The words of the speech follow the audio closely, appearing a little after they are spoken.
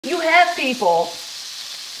you have people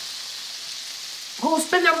who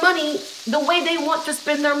spend their money the way they want to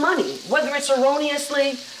spend their money, whether it's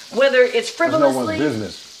erroneously, whether it's frivolously. It's no one's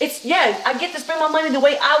business. I get to spend my money the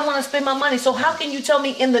way I want to spend my money. So how can you tell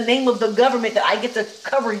me in the name of the government that I get to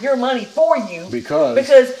cover your money for you?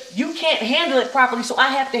 Because you can't handle it properly, so I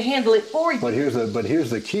have to handle it for you. But here's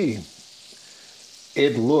the key.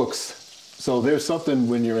 It looks, so there's something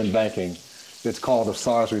when you're in banking, it's called a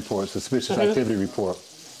SARS report, suspicious activity report.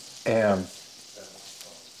 And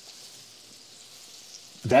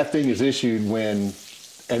that thing is issued when,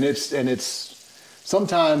 and it's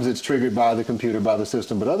sometimes it's triggered by the computer, by the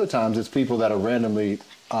system, but other times it's people that are randomly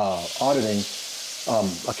auditing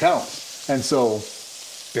accounts. And so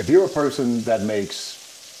if you're a person that makes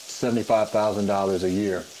 $75,000 a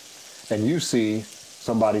year and you see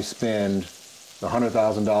somebody spend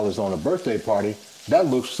 $100,000 on a birthday party, that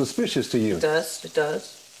looks suspicious to you. It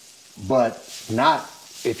does. But not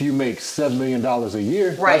if you make $7 million a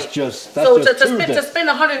year. Right. That's just so Tuesday. to spend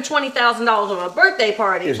 $120,000 on a birthday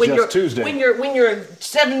party it's when just you're Tuesday. when you're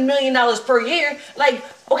 $7 million per year, like,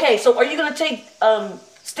 okay, so are you gonna take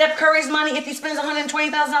Steph Curry's money if he spends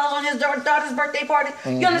 $120,000 on his daughter's birthday party?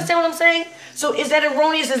 You understand what I'm saying? So is that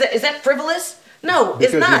erroneous? Is that frivolous? No,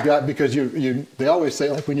 because it's not. Because they always say,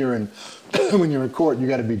 like, when you're in when you're in court, you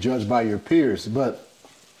got to be judged by your peers, but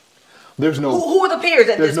there's no. Who are the peers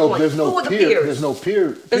at this point? There's no who are the peer. peers? There's no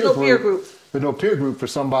peer. There's no peer group. There's no peer group for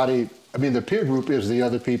somebody. I mean, the peer group is the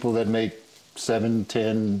other people that make $7,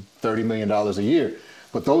 $10, $30 million a year,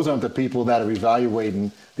 but those aren't the people that are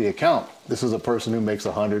evaluating the account. This is a person who makes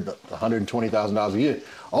 $120,000 a year.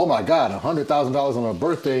 Oh my God, $100,000 on a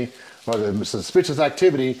birthday or the suspicious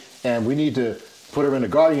activity, and we need to put her in a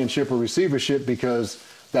guardianship or receivership because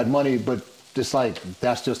that money. But just like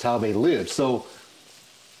that's just how they live. So,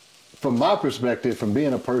 from my perspective, from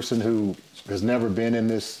being a person who has never been in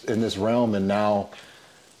this realm and now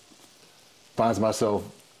finds myself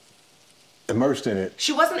immersed in it.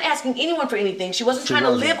 She wasn't asking anyone for anything. She wasn't trying to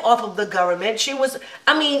live off of the government. She was,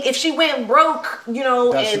 I mean, if she went broke,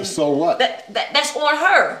 so what? That's on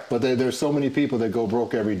her. But there's so many people that go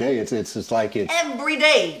broke every day. It's like it's every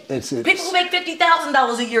day. It's people who make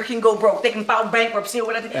 $50,000 a year can go broke. They can file bankruptcy or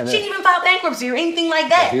whatever. She didn't even file bankruptcy or anything like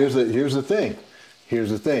that. Here's the thing.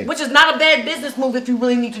 Which is not a bad business move if you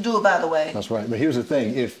really need to do it, by the way. That's right. But here's the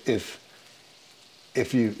thing.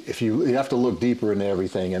 If you have to look deeper into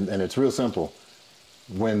everything, and it's real simple.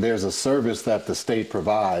 When there's a service that the state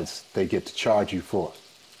provides, they get to charge you for.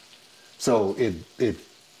 So it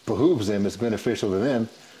behooves them, it's beneficial to them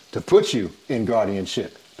to put you in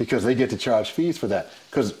guardianship because they get to charge fees for that.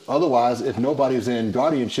 Because otherwise, if nobody's in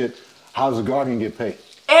guardianship, how does a guardian get paid?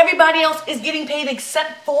 Everybody else is getting paid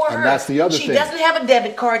except for her. And that's the other thing. She doesn't have a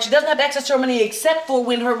debit card. She doesn't have access to her money except for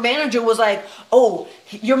when her manager was like, oh,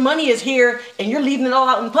 your money is here and you're leaving it all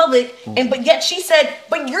out in public. But yet she said,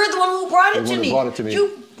 but you're the one who brought it to me.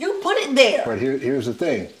 You put it there. But here's the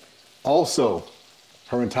thing. Also,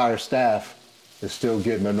 her entire staff is still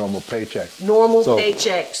getting a normal paycheck. Normal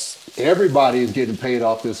paychecks. Everybody is getting paid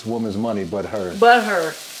off this woman's money but her. But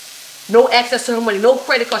her. No access to her money. No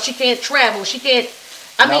credit card. She can't travel. She can't.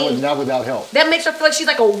 Not without help. That makes her feel like she's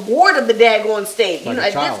like a ward of the daggone state. Like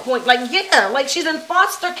at this point, like she's in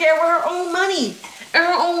foster care with her own money and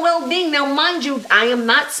her own well-being. Now, mind you, I am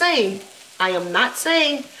not saying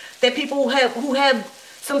that people who have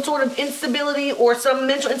some sort of instability or some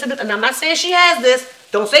mental instability, and I'm not saying she has this.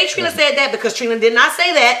 Don't say Trina said that because Trina did not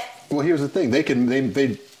say that. Well, here's the thing. They can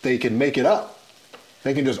make it up.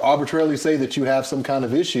 They can just arbitrarily say that you have some kind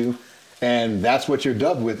of issue. And that's what you're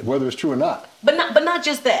dubbed with, whether it's true or not. But not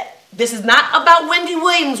just that. This is not about Wendy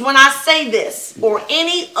Williams when I say this, or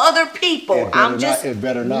any other people. I'm just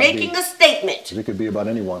making a statement. It could be about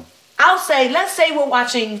anyone. I'll say, let's say we're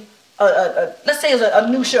watching, let's say it's a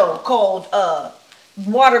new show called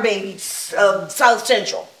Water Babies of South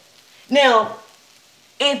Central. Now,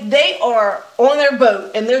 if they are on their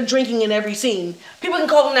boat and they're drinking in every scene, people can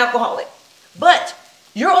call them an alcoholic. But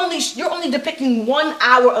you're only depicting 1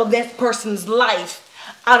 hour of that person's life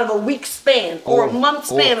out of a week span or a month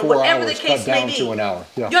span or whatever the case may be. To an hour.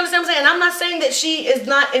 Yeah. You understand what I'm saying? I'm not saying that she is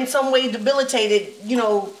not in some way debilitated,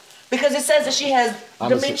 because it says that she has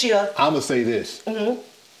dementia. I'm going to say this.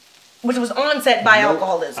 Which was onset by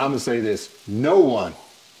alcoholism. I'm going to say this. No one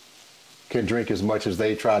can drink as much as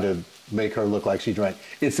they try to make her look like she drank.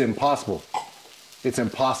 It's impossible. It's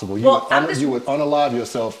impossible. You would unalive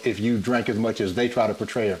yourself if you drank as much as they try to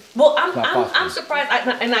portray her. Well, I'm surprised,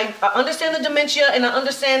 I understand the dementia, and I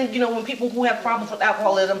understand, when people who have problems with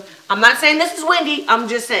alcoholism. I'm not saying this is Wendy. I'm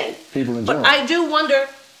just saying. People in general. But I do wonder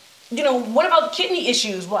You know, what about kidney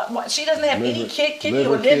issues? What she doesn't have any kidney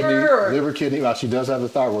or kidney, liver or liver, kidney. Well, she does have the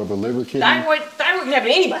thyroid, but liver, kidney. Thyroid can happen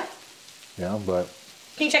to anybody. Yeah, but.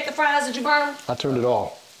 Can you check the fries? Did you burn them? I turned it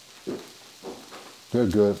off. They're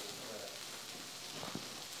good.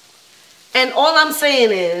 And all I'm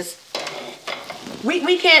saying is,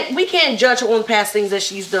 we can't judge her on past things that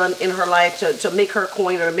she's done in her life to make her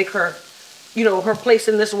coin or make her, you know, her place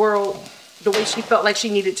in this world the way she felt like she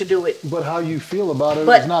needed to do it. But how you feel about it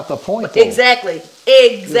is not the point, though. Exactly.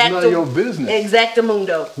 It's none of your business.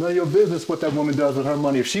 Exactamundo. None of your business what that woman does with her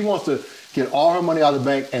money. If she wants to get all her money out of the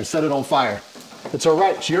bank and set it on fire, it's her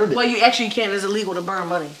right. She earned it. Well, you actually can't. It's illegal to burn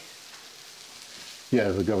money. Yeah,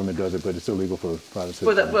 the government does it, but it's illegal for private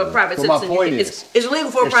citizens. For a private citizen. My point is, it's illegal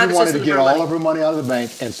for a private citizen. If she wanted to get all of her money out of the bank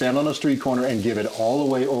and stand on a street corner and give it all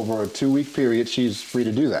away over a 2-week period, she's free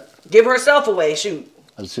to do that. Give herself away, shoot.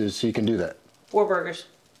 She can do that. 4 burgers.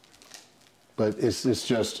 But it's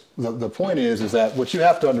just, the point is that what you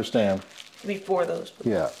have to understand. Give me 4 of those.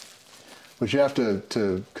 Yeah. What you have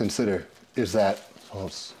to consider is that, oh,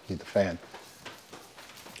 let's need the fan,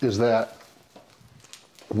 is that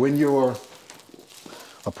when you're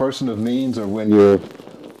a person of means or when you're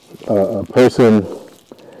a person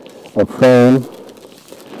of fame,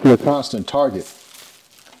 you're a constant target.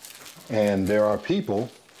 And there are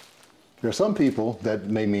some people that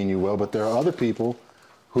may mean you well, but there are other people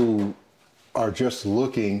who are just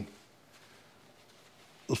looking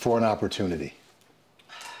for an opportunity.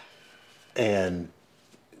 And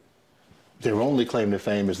their only claim to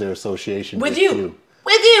fame is their association with you.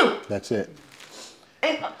 With you! That's it.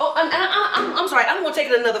 And I'm sorry, I'm going to take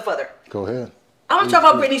it another further. Go ahead. I want to talk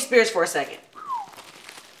about Britney Spears for a second.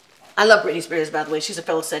 I love Britney Spears, by the way. She's a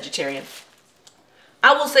fellow Sagittarian.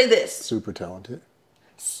 I will say this. Super talented.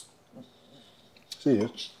 She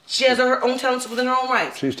is. She has her own talents within her own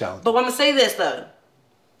right. She's talented. But I'm going to say this, though.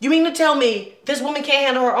 You mean to tell me this woman can't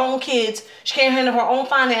handle her own kids, she can't handle her own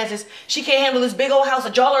finances, she can't handle this big old house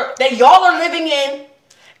that y'all are living in,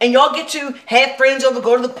 and y'all get to have friends over,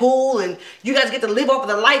 go to the pool, and you guys get to live off of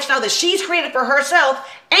the lifestyle that she's created for herself,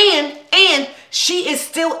 and she is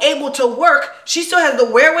still able to work. She still has the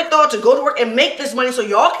wherewithal to go to work and make this money so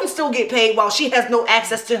y'all can still get paid while she has no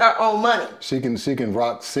access to her own money. She can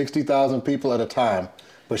rock 60,000 people at a time,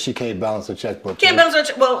 but she can't balance a checkbook. Can't balance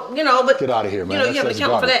her well, you know, but get out of here, man. You know, you have an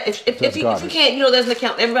account for that. If you can't, you know, there's an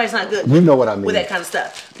account. Everybody's not good. You know what I mean. With that kind of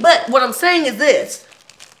stuff. But what I'm saying is this.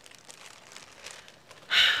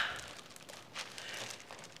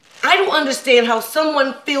 I don't understand how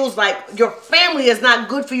someone feels like your family is not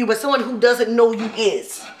good for you, but someone who doesn't know you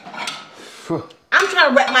is. I'm trying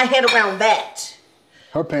to wrap my head around that.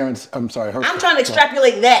 Her parents, I'm sorry. I'm trying to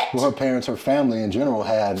extrapolate that. Well, her parents, her family in general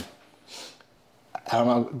had, I'm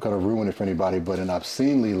not going to ruin it for anybody, but an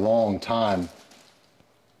obscenely long time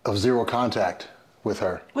of zero contact with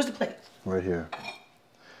her. Where's the plate? Right here.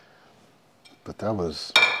 But that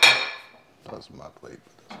was my plate.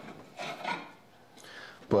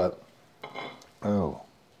 But, oh,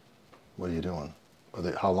 what are you doing?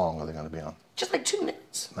 How long are they going to be on? Just like 2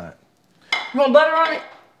 minutes. All right. You want butter on it?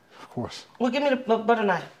 Of course. Well, give me the butter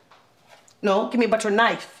knife. No, give me a butter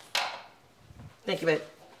knife. Thank you, babe.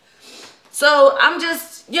 So I'm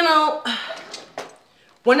just, you know,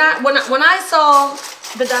 when I saw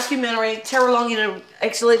the documentary, Tara Long did an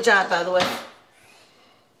excellent job, by the way.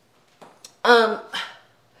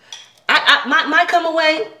 My come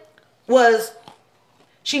away was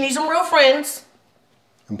she needs some real friends.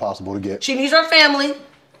 Impossible to get. She needs her family.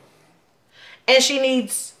 And she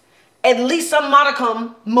needs at least some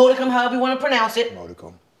modicum, however you want to pronounce it.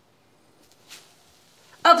 Modicum.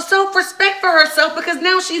 Of self-respect for herself, because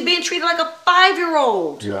now she's being treated like a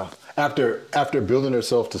 5-year-old. Yeah. After building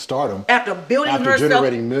herself to stardom. After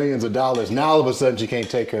generating millions of dollars, now all of a sudden she can't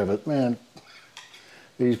take care of it. Man,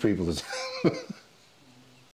 these people is